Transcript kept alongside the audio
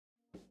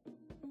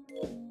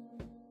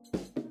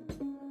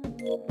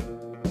So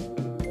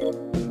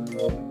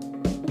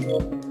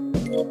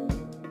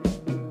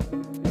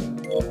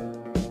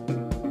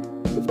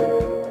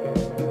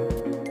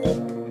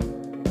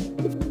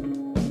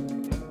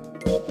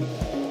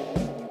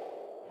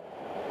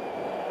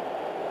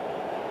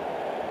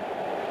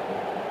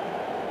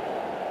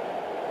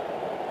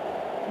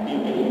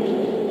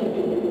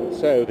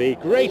the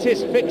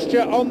greatest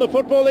fixture on the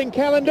footballing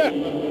calendar?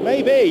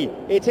 Maybe.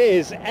 It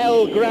is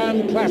El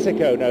Gran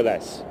Clasico, no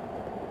less.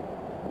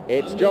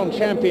 It's John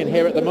Champion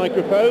here at the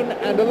microphone,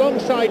 and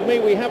alongside me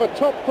we have a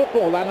top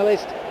football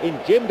analyst in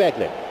Jim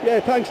Beglin. Yeah,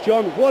 thanks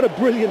John. What a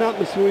brilliant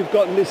atmosphere we've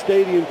got in this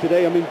stadium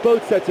today. I mean,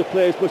 both sets of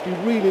players must be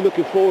really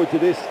looking forward to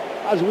this,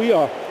 as we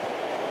are.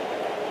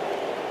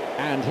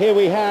 And here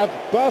we have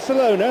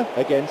Barcelona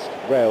against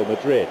Real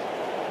Madrid.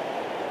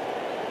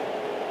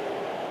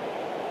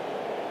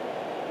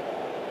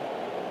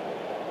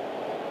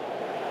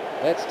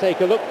 Let's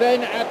take a look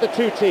then at the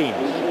two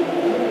teams.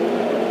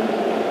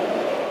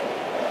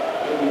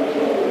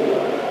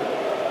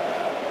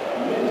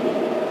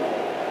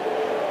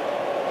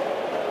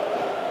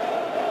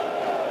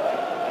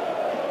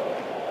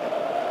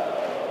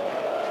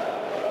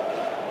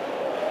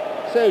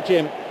 So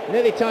Jim,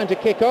 nearly time to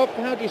kick off.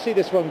 How do you see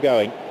this one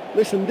going?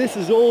 Listen, this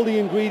is all the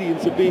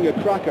ingredients of being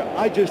a cracker.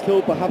 I just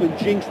hope I haven't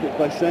jinxed it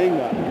by saying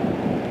that.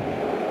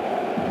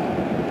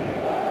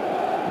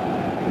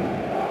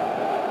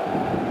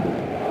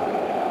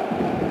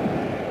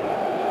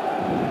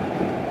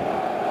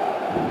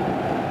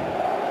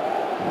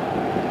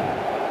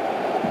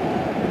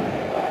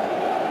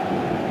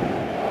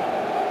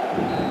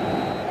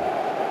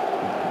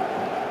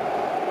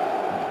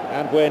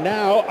 And we're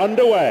now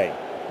underway.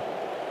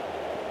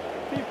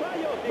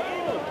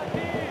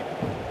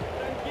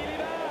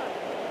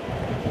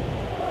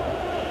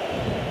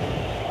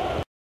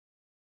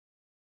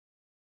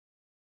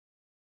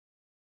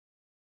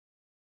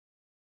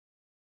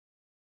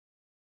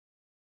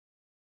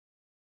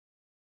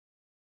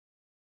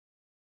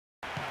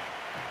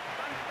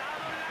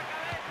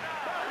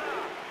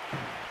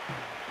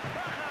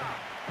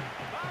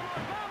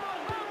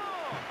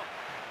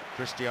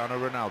 Cristiano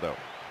Ronaldo.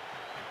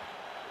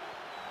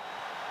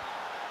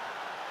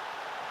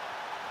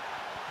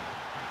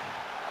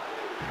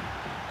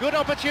 Good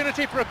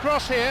opportunity for a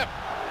cross here,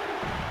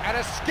 and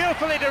a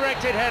skillfully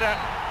directed header.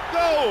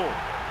 Goal!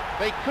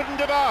 They couldn't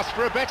have asked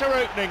for a better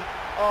opening.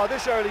 Oh,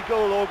 this early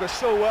goal augurs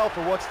so well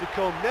for what's to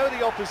come. Now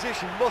the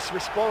opposition must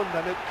respond,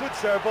 and it could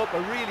serve up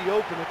a really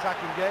open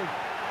attacking game.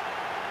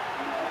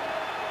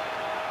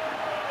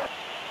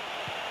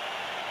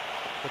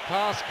 The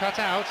pass cut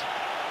out.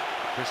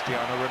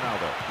 Cristiano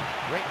Ronaldo.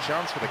 Great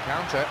chance for the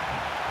counter.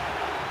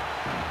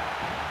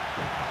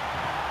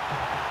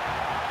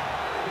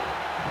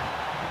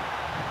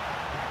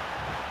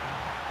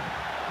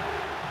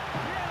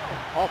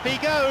 Off he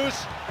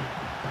goes.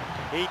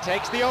 He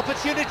takes the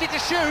opportunity to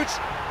shoot.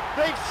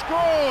 They've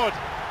scored.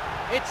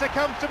 It's a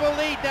comfortable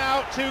lead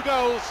now, 2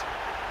 goals.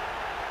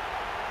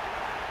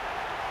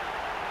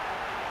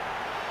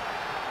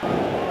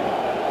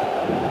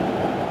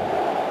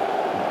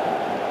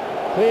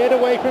 Cleared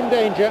away from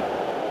danger.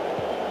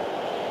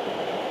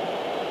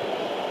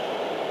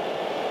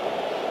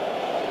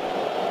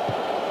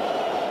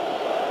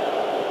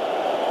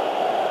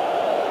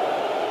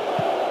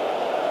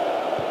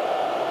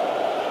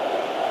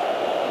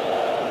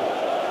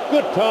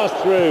 Good pass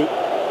through.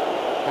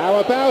 How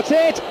about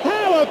it?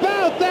 How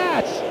about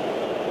that?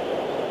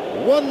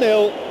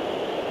 1-0.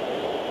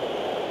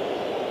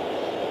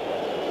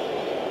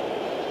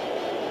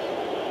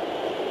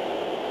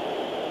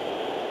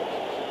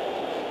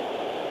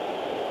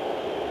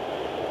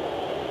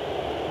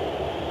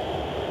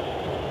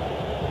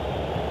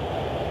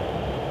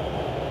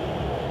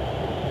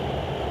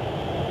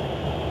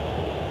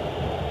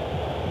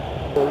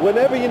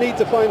 Whenever you need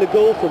to find a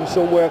goal from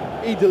somewhere,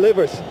 he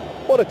delivers.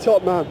 What a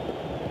top man.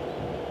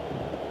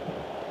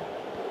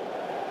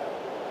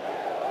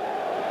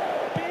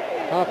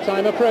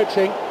 Half-time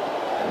approaching.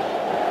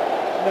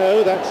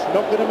 No, that's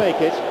not going to make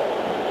it.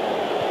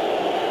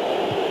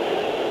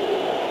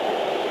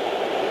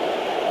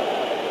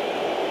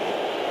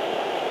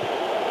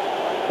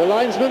 The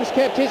linesman's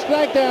kept his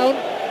flag down.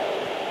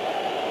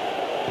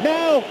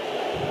 Now,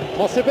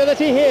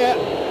 possibility here.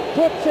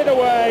 Puts it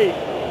away.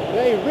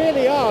 They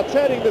really are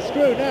turning the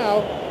screw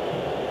now.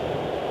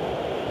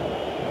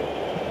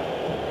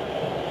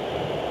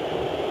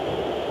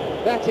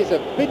 That is a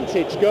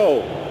vintage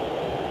goal.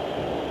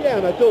 Yeah,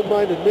 and I don't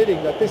mind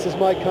admitting that this is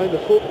my kind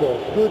of football.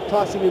 Good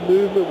passing and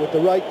movement with the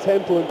right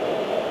tempo.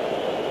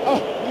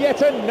 Oh,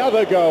 yet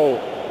another goal.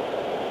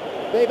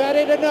 They've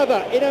added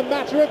another in a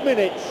matter of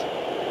minutes.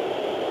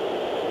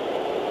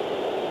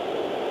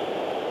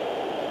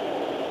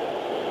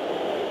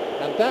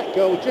 And that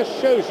goal just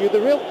shows you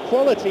the real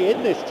quality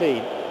in this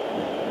team.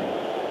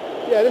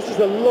 Yeah, this is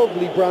a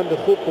lovely brand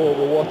of football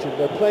we're watching.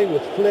 They're playing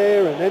with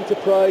flair and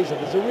enterprise, and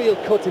there's a real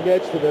cutting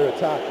edge to their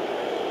attack.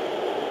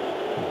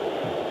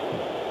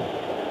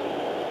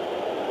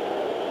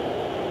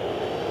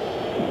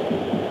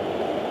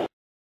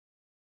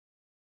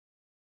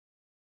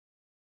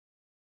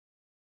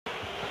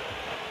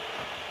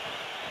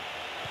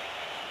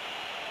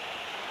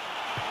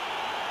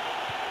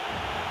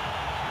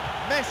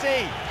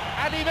 Messi,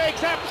 and he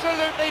makes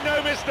absolutely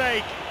no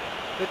mistake.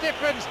 The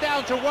difference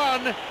down to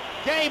 1,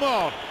 game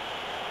on.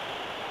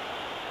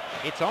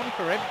 It's on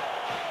for him.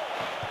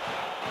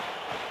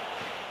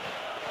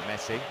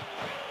 Messi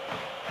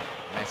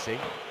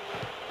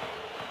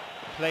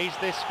plays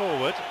this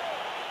forward.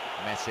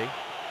 Messi.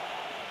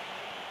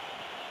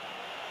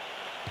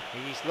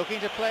 He's looking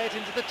to play it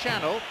into the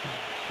channel.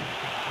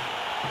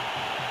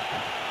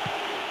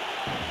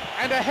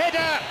 And a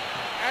header,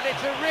 and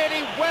it's a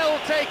really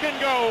well-taken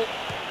goal.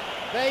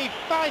 They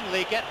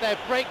finally get their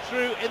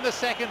breakthrough in the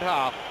second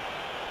half.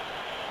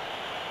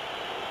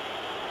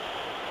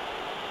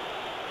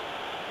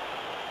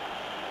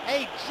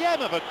 A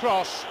gem of a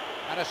cross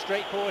and a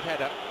straightforward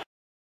header.